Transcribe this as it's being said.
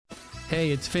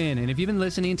Hey, it's Finn, and if you've been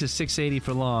listening to 680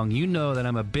 for long, you know that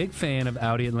I'm a big fan of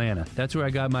Audi Atlanta. That's where I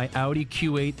got my Audi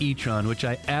Q8 e-tron, which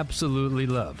I absolutely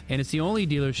love. And it's the only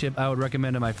dealership I would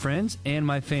recommend to my friends and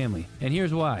my family. And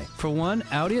here's why. For one,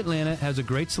 Audi Atlanta has a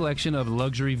great selection of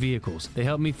luxury vehicles. They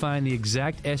helped me find the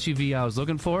exact SUV I was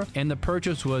looking for, and the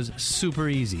purchase was super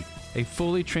easy. A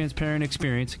fully transparent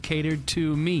experience catered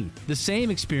to me. The same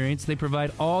experience they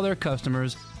provide all their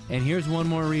customers. And here's one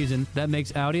more reason that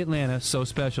makes Audi Atlanta so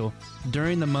special.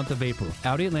 During the month of April,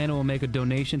 Audi Atlanta will make a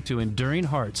donation to Enduring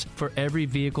Hearts for every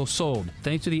vehicle sold.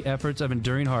 Thanks to the efforts of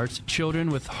Enduring Hearts, children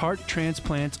with heart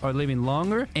transplants are living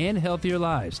longer and healthier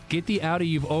lives. Get the Audi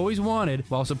you've always wanted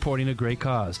while supporting a great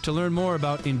cause. To learn more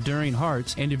about Enduring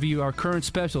Hearts and to view our current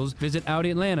specials, visit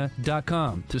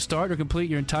AudiAtlanta.com. To start or complete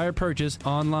your entire purchase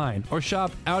online, or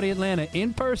shop Audi Atlanta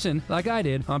in person like I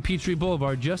did on Peachtree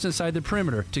Boulevard just inside the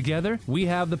perimeter. Together, we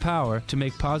have the power to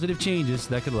make positive changes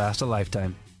that could last a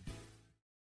lifetime.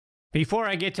 Before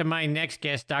I get to my next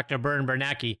guest, Dr.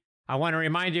 Bernacki, I want to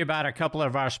remind you about a couple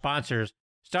of our sponsors,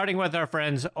 starting with our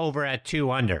friends over at 2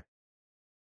 Under.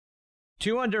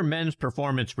 2 Under men's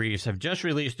performance briefs have just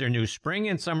released their new Spring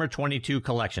and Summer 22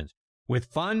 collections with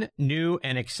fun, new,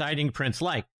 and exciting prints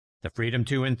like the Freedom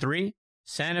 2 and 3,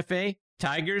 Santa Fe,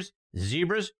 Tigers,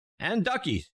 Zebras, and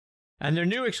Duckies. And their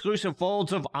new exclusive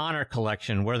Folds of Honor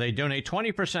collection, where they donate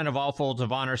 20% of all Folds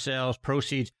of Honor sales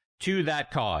proceeds to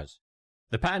that cause.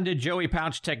 The patented Joey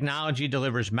Pouch technology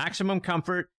delivers maximum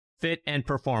comfort, fit, and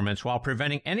performance while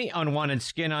preventing any unwanted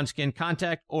skin-on-skin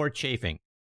contact or chafing.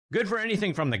 Good for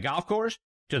anything from the golf course,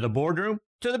 to the boardroom,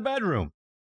 to the bedroom.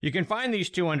 You can find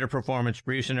these 2 Under performance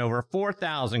briefs in over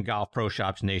 4,000 golf pro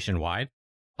shops nationwide,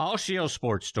 all Shield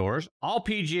Sports stores, all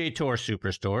PGA Tour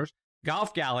superstores,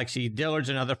 Golf Galaxy, Dillard's,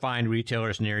 and other fine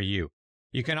retailers near you.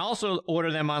 You can also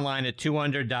order them online at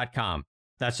 2under.com.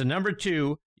 That's the number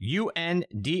 2,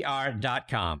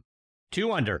 UNDR.com.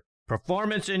 2 Under,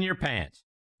 performance in your pants.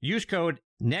 Use code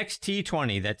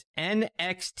NEXTT20, that's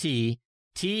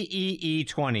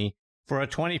NXTTEE20, for a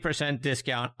 20%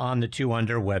 discount on the 2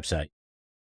 Under website.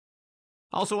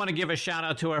 Also want to give a shout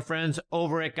out to our friends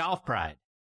over at Golf Pride.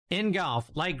 In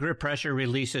golf, light grip pressure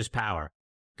releases power.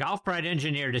 Golf Pride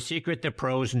engineered a secret the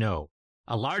pros know.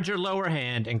 A larger lower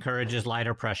hand encourages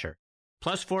lighter pressure.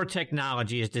 Plus 4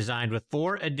 technology is designed with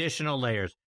 4 additional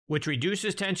layers, which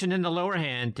reduces tension in the lower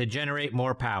hand to generate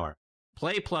more power.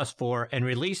 Play Plus 4 and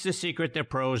release the secret the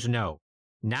pros know.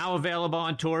 Now available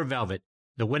on Tour Velvet,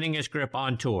 the winningest grip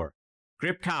on tour.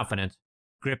 Grip confidence,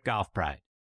 grip Golf Pride.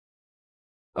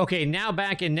 Okay, now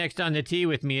back in Next on the Tee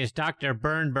with me is Dr.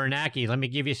 Bernacki. Let me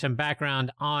give you some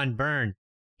background on Bern.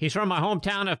 He's from my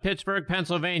hometown of Pittsburgh,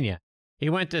 Pennsylvania. He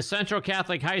went to Central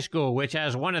Catholic High School, which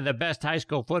has one of the best high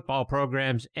school football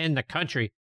programs in the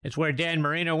country. It's where Dan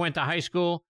Marino went to high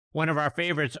school, one of our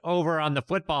favorites over on the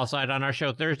football side on our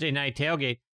show Thursday Night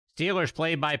Tailgate. Steelers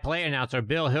play-by-play announcer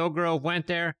Bill Hillgrove went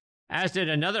there, as did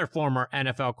another former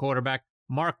NFL quarterback,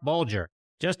 Mark Bulger,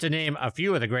 just to name a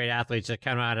few of the great athletes that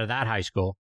come out of that high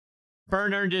school.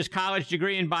 Bern earned his college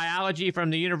degree in biology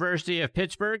from the University of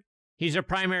Pittsburgh. He's a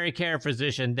primary care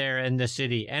physician there in the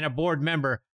city and a board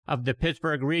member of the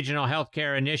Pittsburgh Regional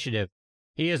Healthcare Initiative.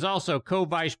 He is also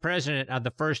co-vice president of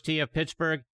the First Tee of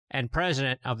Pittsburgh and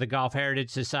president of the Golf Heritage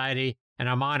Society, and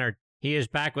I'm honored he is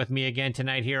back with me again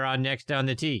tonight here on Next on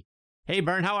the Tee. Hey,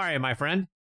 Bern, how are you, my friend?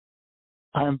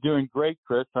 I'm doing great,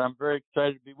 Chris. I'm very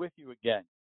excited to be with you again.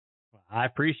 Well, I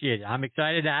appreciate it. I'm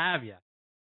excited to have you.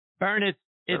 Bern, it's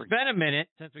been a minute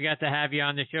since we got to have you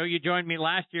on the show. You joined me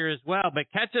last year as well, but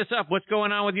catch us up. What's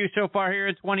going on with you so far here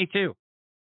in 22?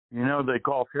 You know, the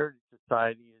Golf Heritage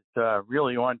Society is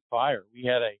really on fire. We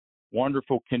had a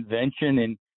wonderful convention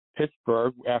in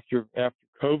Pittsburgh after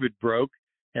COVID broke.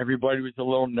 Everybody was a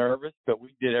little nervous, but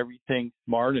we did everything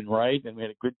smart and right, and we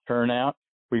had a good turnout.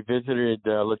 We visited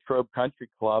Latrobe Country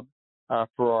Club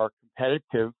for our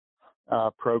competitive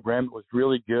program. It was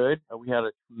really good. We had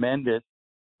a tremendous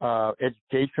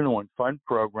educational and fun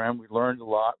program. We learned a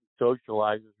lot. We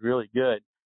socialized. It was really good.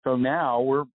 So now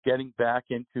we're getting back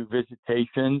into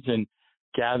visitations and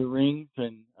gatherings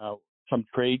and some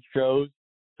trade shows.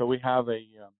 So we have a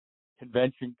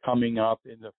convention coming up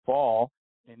in the fall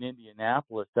in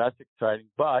Indianapolis. That's exciting.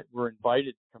 But we're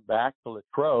invited to come back to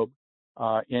Latrobe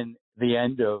in the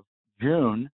end of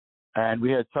June. And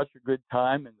we had such a good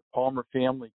time, and the Palmer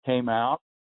family came out,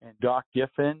 and Doc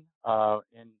Giffen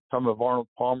and some of Arnold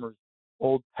Palmer's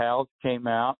old pals came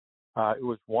out. It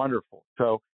was wonderful.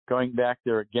 So going back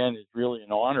there again is really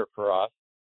an honor for us.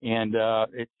 And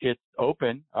it's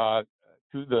open to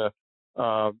the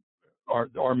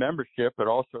our membership, but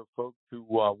also folks who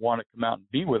want to come out and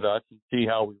be with us and see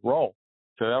how we roll.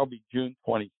 So that'll be June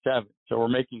 27th. So we're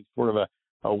making sort of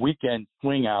a weekend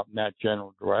swing out in that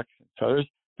general direction. So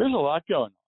there's a lot going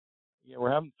on. Yeah,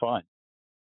 we're having fun.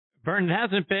 Bern, it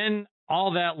hasn't been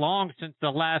all that long since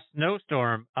the last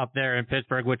snowstorm up there in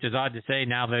Pittsburgh, which is odd to say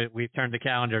now that we've turned the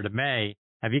calendar to May.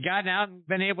 Have you gotten out and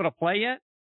been able to play yet?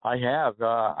 I have.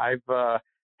 I've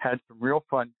had some real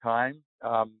fun times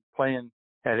playing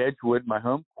at Edgewood, my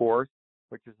home course,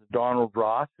 which is a Donald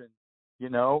Ross. And,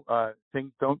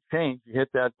 things don't change. You hit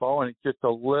that ball, and it's just a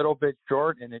little bit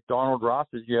short, and at Donald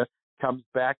Ross's, comes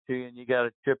back to you, and you got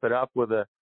to chip it up with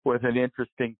an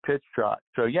interesting pitch shot.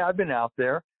 So, yeah, I've been out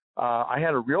there. I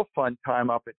had a real fun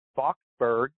time up at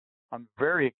Foxburg. I'm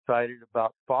very excited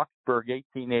about Foxburg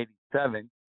 1887.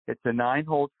 It's a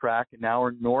 9-hole track an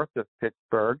hour north of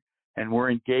Pittsburgh, and we're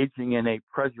engaging in a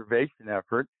preservation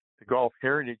effort. The Golf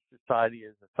Heritage Society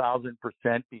is 1,000%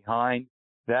 behind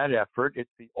that effort. It's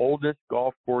the oldest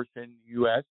golf course in the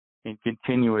U.S. in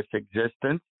continuous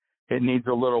existence. It needs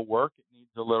a little work. It needs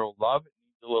a little love. It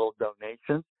needs a little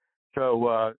donation.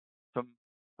 So some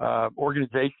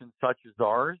organizations such as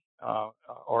ours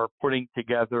are putting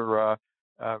together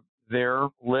their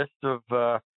list of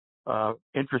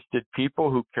interested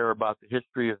people who care about the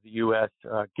history of the U.S.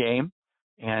 Game.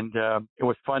 And it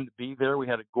was fun to be there. We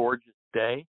had a gorgeous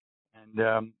day.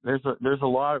 And there's a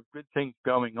lot of good things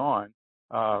going on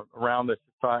around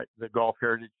the Golf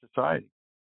Heritage Society.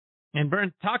 And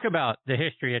Bern, talk about the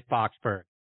history at Foxburg.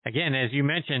 Again, as you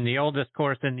mentioned, the oldest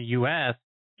course in the U.S.,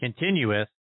 continuous.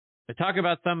 But talk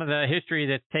about some of the history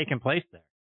that's taken place there.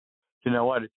 You know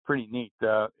what? It's pretty neat.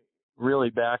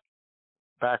 Really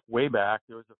way back,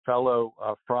 there was a fellow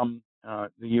from the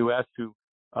U.S. who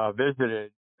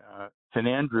visited St.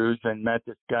 Andrews and met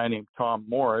this guy named Tom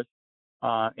Morris,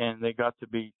 and they got to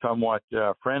be somewhat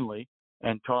friendly.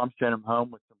 And Tom sent him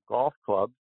home with some golf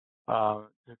clubs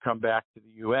to come back to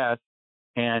the U.S.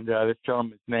 And this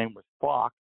gentleman's name was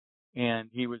Fox, and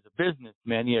he was a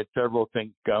businessman. He had several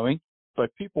things going,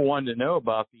 but people wanted to know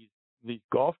about these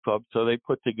golf clubs, so they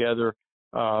put together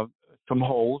some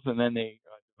holes, and then they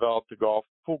developed a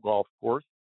full golf course,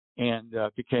 and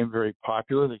became very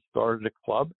popular. They started a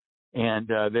club, and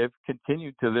they've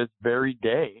continued to this very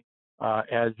day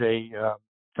as a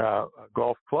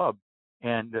golf club.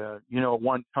 And at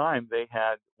one time they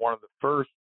had one of the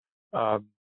first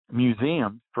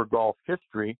museums for golf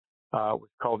history. It was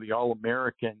called the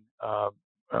All-American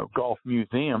Golf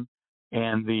Museum,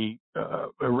 and the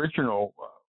original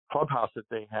clubhouse that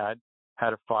they had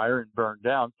a fire and burned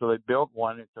down, so they built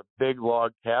one. It's a big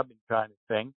log cabin kind of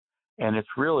thing, and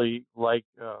it's really like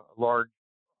a large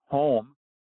home.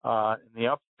 In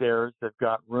the upstairs, they've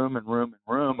got room and room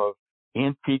and room of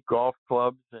antique golf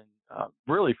clubs, and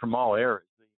really from all eras.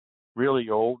 The really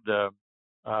old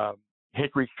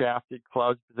hickory shafted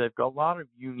clubs. They've got a lot of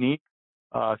unique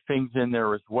things in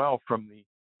there as well from the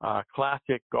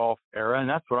classic golf era, and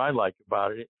that's what I like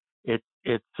about it.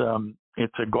 It's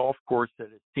a golf course that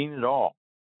has seen it all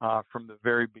from the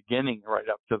very beginning right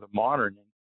up to the modern. And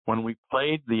when we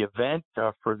played the event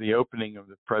for the opening of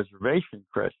the preservation,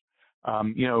 Chris,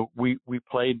 we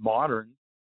played modern,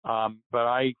 but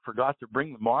I forgot to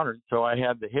bring the modern, so I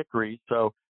had the hickory.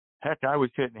 So, heck, I was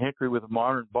hitting hickory with a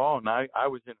modern ball, and I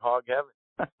was in hog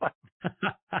heaven.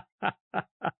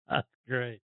 That's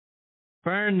great.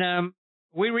 Bern,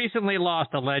 we recently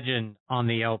lost a legend on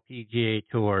the LPGA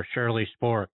Tour, Shirley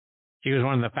Spork. She was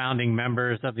one of the founding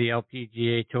members of the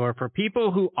LPGA Tour. For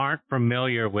people who aren't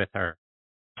familiar with her,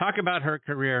 talk about her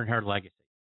career and her legacy.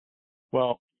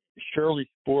 Well, Shirley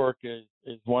Spork is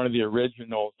one of the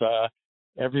originals.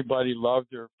 Everybody loved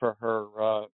her for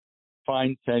her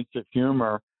fine sense of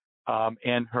humor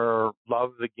and her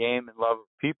love of the game and love of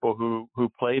people who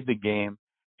played the game.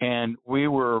 And we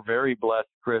were very blessed,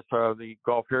 Chris. The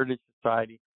Golf Heritage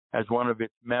Society, as one of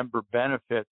its member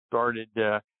benefits, started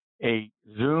a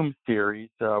Zoom series.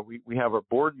 We have our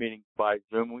board meetings by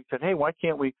Zoom. We said, hey, why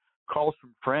can't we call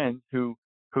some friends who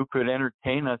could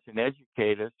entertain us and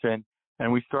educate us?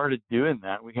 And we started doing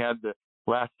that. We had the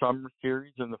last summer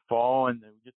series in the fall, and then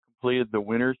we just completed the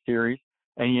winter series.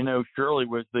 And, Shirley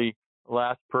was the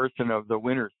last person of the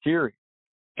winter series.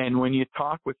 And when you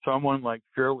talk with someone like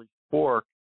Shirley Spork,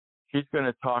 she's going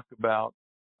to talk about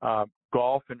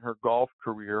golf and her golf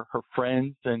career, her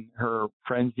friends and her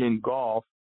friends in golf.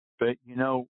 But,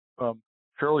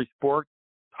 Shirley Spork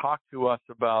talked to us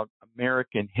about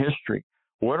American history,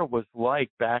 what it was like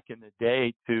back in the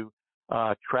day to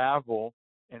travel,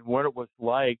 and what it was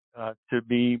like to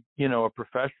be, a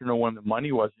professional when the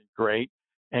money wasn't great.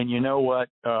 And what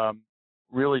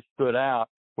really stood out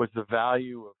was the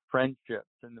value of friendships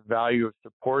and the value of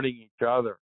supporting each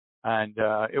other. and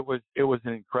it was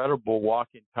an incredible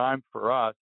walk-in time for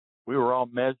us. We were all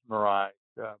mesmerized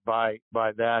by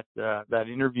that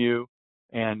interview,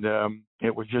 and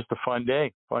it was just a fun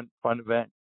day, fun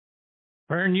event.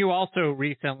 Bern, you also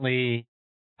recently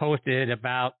posted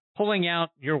about pulling out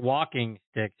your walking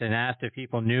sticks and asked if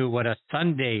people knew what a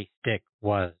Sunday stick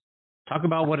was. Talk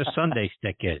about what a Sunday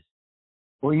stick is.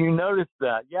 Well, you noticed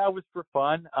that. Yeah, it was for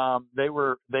fun. They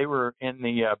were in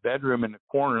the bedroom in the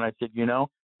corner, and I said,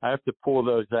 I have to pull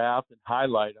those out and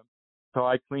highlight them. So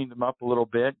I cleaned them up a little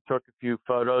bit, took a few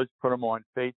photos, put them on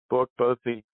Facebook, both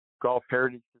the Golf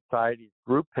Heritage Society's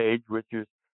group page, which is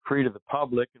free to the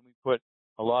public, and we put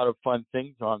a lot of fun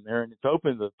things on there, and it's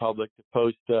open to the public to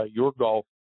post your golf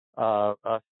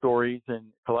stories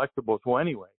and collectibles. Well,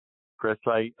 anyway, Chris,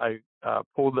 I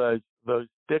pulled those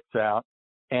sticks out,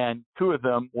 and two of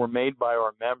them were made by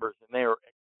our members, and they are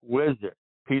exquisite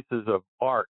pieces of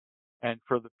art. And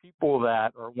for the people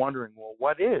that are wondering, well,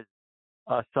 what is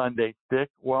a Sunday stick?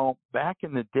 Well, back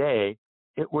in the day,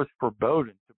 it was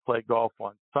forbidden to play golf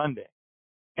on Sunday.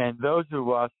 And those of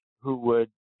us who would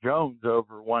jones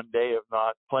over one day of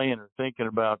not playing or thinking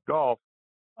about golf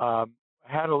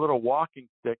had a little walking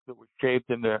stick that was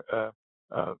shaped in the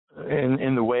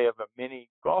way of a mini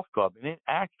golf club, and it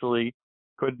actually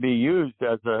could be used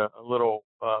as a little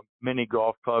mini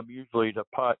golf club, usually to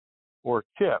putt or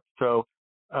chip. So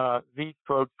these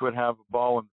folks would have a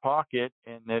ball in the pocket,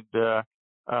 and they'd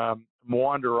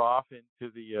wander off into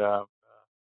the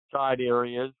side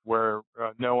areas where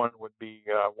no one would be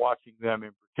watching them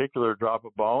in particular drop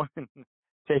a ball and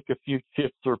take a few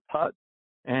chips or putts,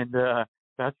 and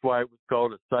that's why it was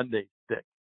called a Sunday stick.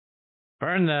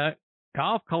 Bern, the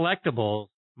golf collectibles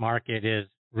market is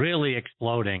really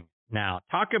exploding now.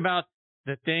 Talk about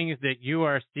the things that you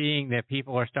are seeing that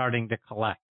people are starting to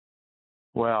collect.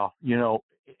 Well,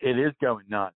 it is going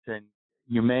nuts, and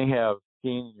you may have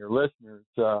seen, and your listeners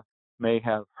may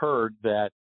have heard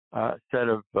that a set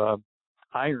of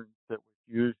irons that was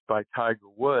used by Tiger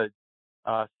Woods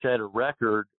set a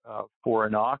record for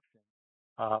an auction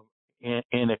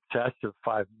in excess of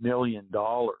 $5 million,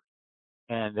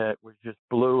 and it was just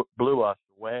blew us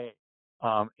away.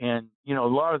 And a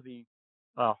lot of the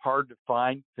hard to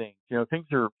find things, things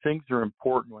are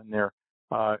important when they're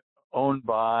owned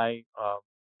by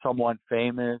someone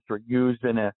famous or used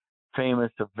in a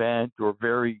famous event or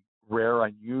very rare,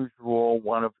 unusual,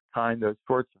 one of a kind, those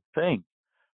sorts of things.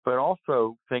 But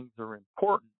also things that are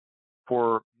important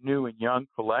for new and young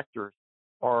collectors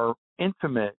are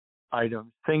intimate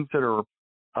items, things that are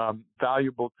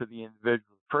valuable to the individual.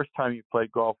 The first time you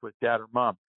played golf with dad or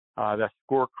mom, that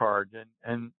scorecard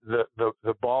and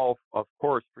the ball, of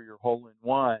course, for your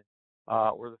hole-in-one,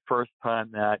 or the first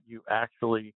time that you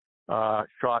actually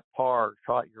shot par,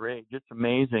 shot your age. It's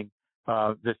amazing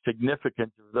the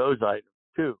significance of those items,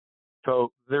 too.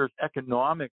 So there's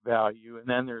economic value, and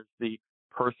then there's the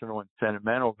personal and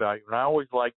sentimental value. And I always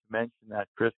like to mention that,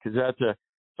 Chris, because that's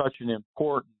such an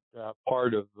important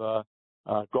part of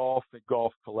golf and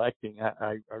golf collecting.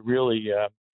 I really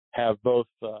have both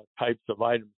types of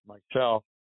items myself,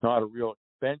 not a real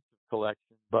expensive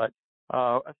collection, but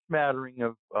a smattering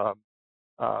of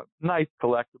nice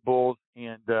collectibles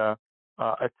and a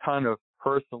ton of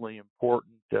personally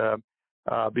important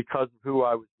because of who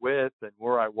I was with and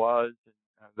where I was, and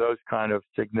those kind of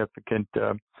significant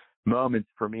moments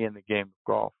for me in the game of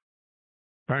golf.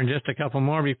 Bern, just a couple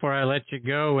more before I let you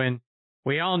go. And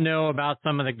we all know about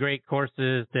some of the great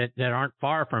courses that aren't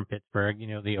far from Pittsburgh,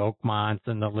 the Oakmonts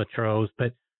and the Latrobe's,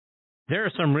 but there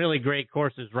are some really great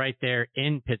courses right there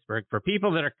in Pittsburgh for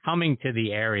people that are coming to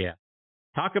the area.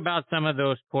 Talk about some of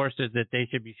those courses that they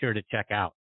should be sure to check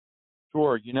out.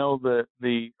 Sure.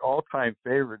 The all-time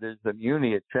favorite is the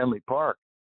Muni at Fenley Park.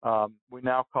 We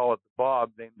now call it the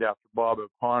Bob, named after Bob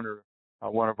O'Connor,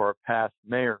 one of our past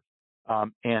mayors.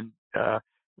 And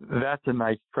that's a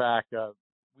nice track.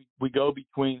 We go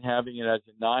between having it as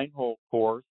a 9-hole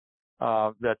course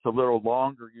that's a little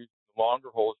longer, using the longer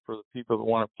holes for the people that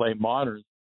want to play moderns.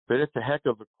 But it's a heck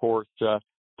of a course to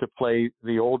play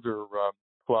the older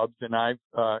clubs. And I've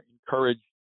encouraged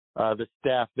the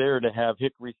staff there to have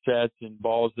hickory sets and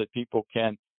balls that people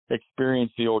can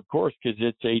experience the old course because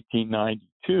it's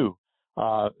 1892.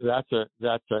 That's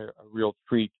a real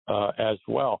treat as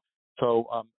well. So,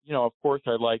 of course,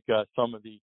 I like some of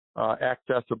the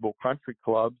accessible country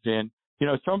clubs. And,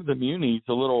 some of the munis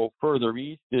a little further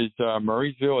east is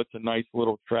Murraysville. It's a nice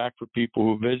little track for people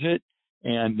who visit.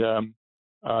 And, those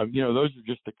are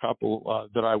just a couple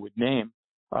that I would name.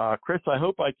 Chris, I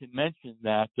hope I can mention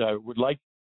that I would like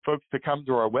folks to come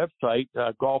to our website,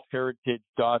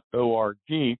 golfheritage.org,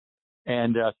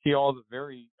 and see all the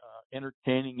very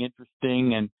entertaining,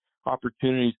 interesting, and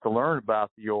opportunities to learn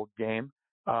about the old game.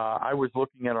 I was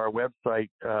looking at our website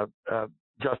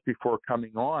just before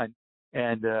coming on,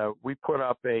 and we put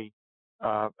up a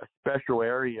special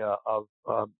area of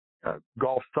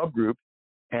golf subgroups,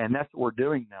 and that's what we're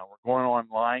doing now. We're going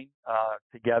online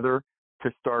together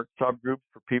to start subgroups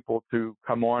for people to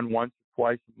come on once or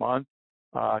twice a month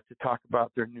to talk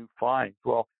about their new finds.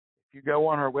 Well, if you go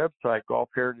on our website,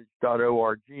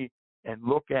 golfheritage.org, and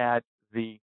look at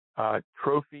the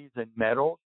trophies and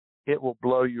medals, it will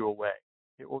blow you away.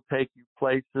 It will take you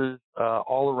places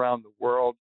all around the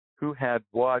world, who had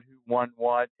what, who won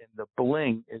what, and the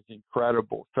bling is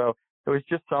incredible. So it was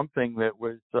just something that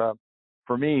was,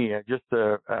 for me, just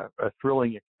a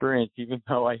thrilling experience. Even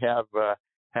though I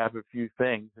have a few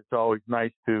things, it's always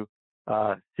nice to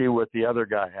see what the other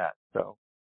guy has. So,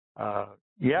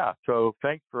 so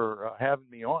thanks for having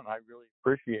me on. I really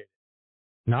appreciate it.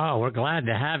 No, we're glad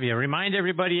to have you. Remind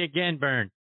everybody again, Bern,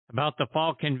 about the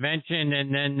fall convention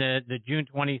and then the June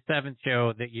 27th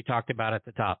show that you talked about at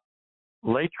the top.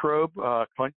 Latrobe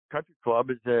Country Club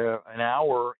is an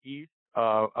hour east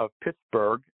of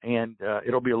Pittsburgh, and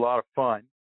it'll be a lot of fun.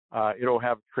 It'll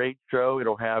have a trade show.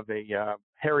 It'll have a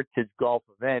heritage golf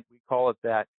event. We call it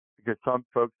that because some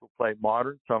folks will play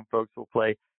modern, some folks will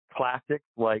play classics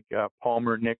like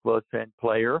Palmer, Nicklaus, and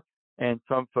Player, and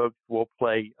some folks will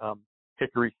play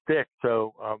Hickory Stick.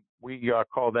 So we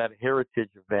call that a heritage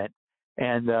event.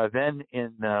 And then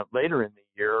later in the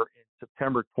year, in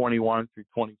September 21 through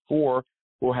 24,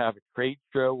 we'll have a trade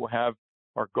show. We'll have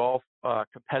our golf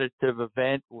competitive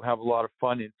event. We'll have a lot of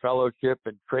fun in fellowship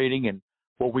and trading and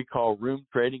what we call room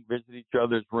trading, visit each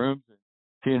other's rooms and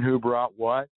seeing who brought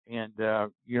what. And,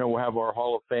 we'll have our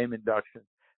Hall of Fame induction.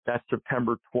 That's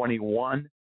September 21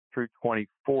 through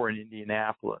 24 in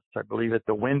Indianapolis, I believe at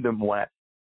the Wyndham West.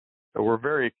 So we're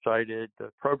very excited.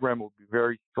 The program will be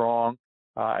very strong.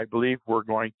 I believe we're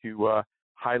going to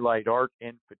highlight art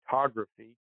and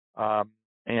photography.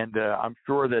 And I'm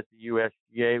sure that the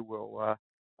USGA will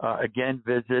again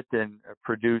visit and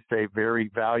produce a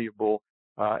very valuable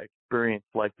experience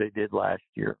like they did last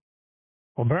year.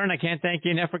 Well, Bern, I can't thank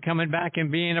you enough for coming back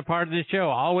and being a part of the show.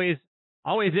 Always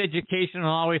educational,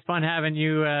 always fun having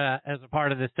you as a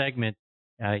part of this segment.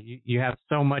 You have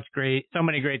so many great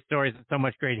stories and so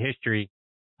much great history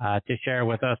to share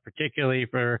with us, particularly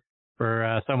for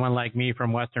someone like me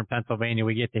from Western Pennsylvania.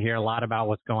 We get to hear a lot about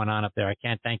what's going on up there. I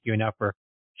can't thank you enough for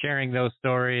sharing those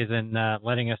stories and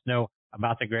letting us know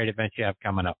about the great events you have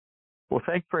coming up. Well,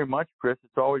 thanks very much, Chris.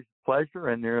 It's always a pleasure,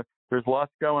 and there's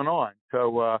lots going on.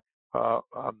 So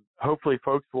hopefully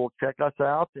folks will check us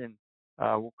out, and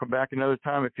we'll come back another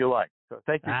time if you like. So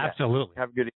thank you. Absolutely. Have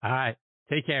a good evening. All right.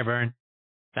 Take care, Bern.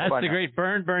 That's the great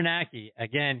Bern Bernacki.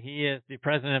 Again, he is the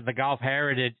president of the Golf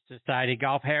Heritage Society.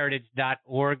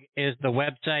 Golfheritage.org is the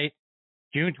website.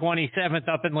 June 27th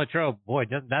up in Latrobe. Boy,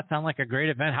 doesn't that sound like a great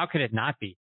event? How could it not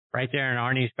be? Right there in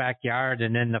Arnie's backyard.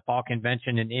 And then the fall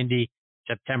convention in Indy,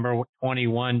 September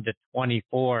 21 to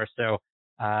 24. So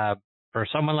for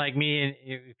someone like me,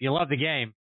 if you love the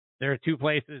game, there are two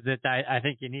places that I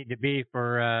think you need to be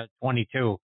for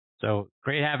 22. So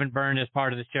great having Bern as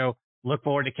part of the show. Look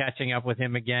forward to catching up with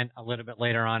him again a little bit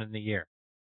later on in the year.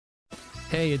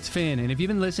 Hey, it's Finn, and if you've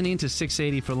been listening to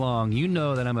 680 for long, you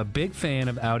know that I'm a big fan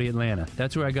of Audi Atlanta.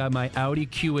 That's where I got my Audi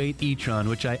Q8 e-tron,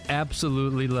 which I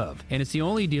absolutely love. And it's the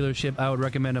only dealership I would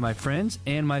recommend to my friends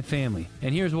and my family.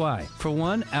 And here's why. For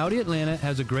one, Audi Atlanta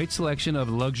has a great selection of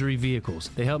luxury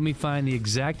vehicles. They helped me find the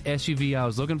exact SUV I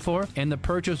was looking for, and the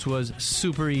purchase was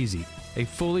super easy. A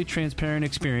fully transparent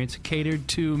experience catered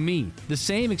to me. The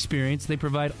same experience they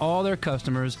provide all their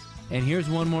customers. And here's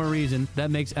one more reason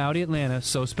that makes Audi Atlanta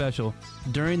so special.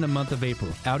 During the month of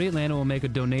April, Audi Atlanta will make a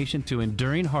donation to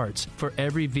Enduring Hearts for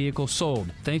every vehicle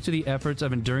sold. Thanks to the efforts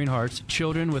of Enduring Hearts,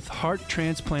 children with heart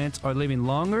transplants are living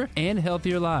longer and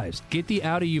healthier lives. Get the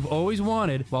Audi you've always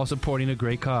wanted while supporting a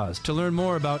great cause. To learn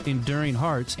more about Enduring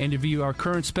Hearts and to view our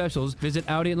current specials, visit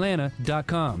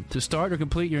AudiAtlanta.com. To start or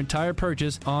complete your entire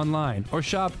purchase online, or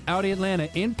shop Audi Atlanta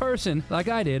in person like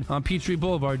I did on Peachtree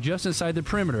Boulevard just inside the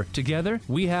perimeter. Together,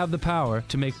 we have the power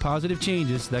to make positive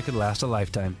changes that could last a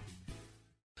lifetime.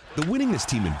 The winningest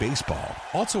team in baseball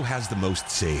also has the most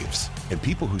saves, and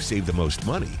people who save the most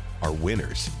money are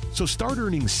winners. So start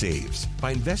earning saves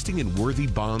by investing in worthy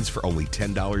bonds for only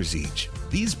 $10 each.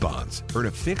 These bonds earn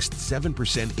a fixed 7%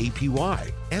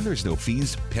 APY, and there's no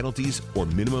fees, penalties, or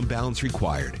minimum balance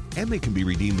required, and they can be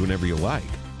redeemed whenever you like.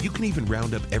 You can even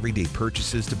round up everyday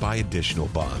purchases to buy additional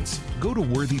bonds. Go to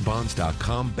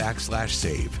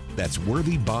worthybonds.com/save. That's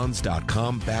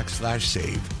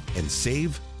worthybonds.com/save and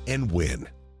save and win.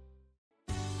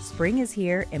 Spring is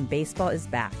here and baseball is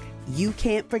back. You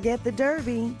can't forget the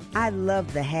Derby. I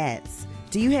love the hats.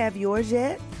 Do you have yours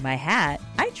yet? My hat?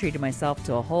 I treated myself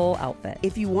to a whole outfit.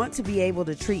 If you want to be able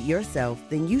to treat yourself,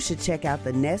 then you should check out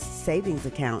the Nest Savings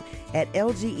Account at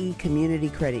LGE Community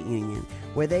Credit Union,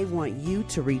 where they want you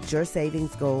to reach your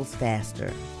savings goals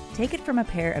faster. Take it from a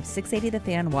pair of 680 The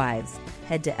Fan wives.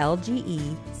 Head to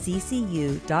lgeccu.org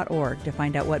to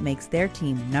find out what makes their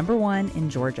team #1 in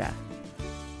Georgia.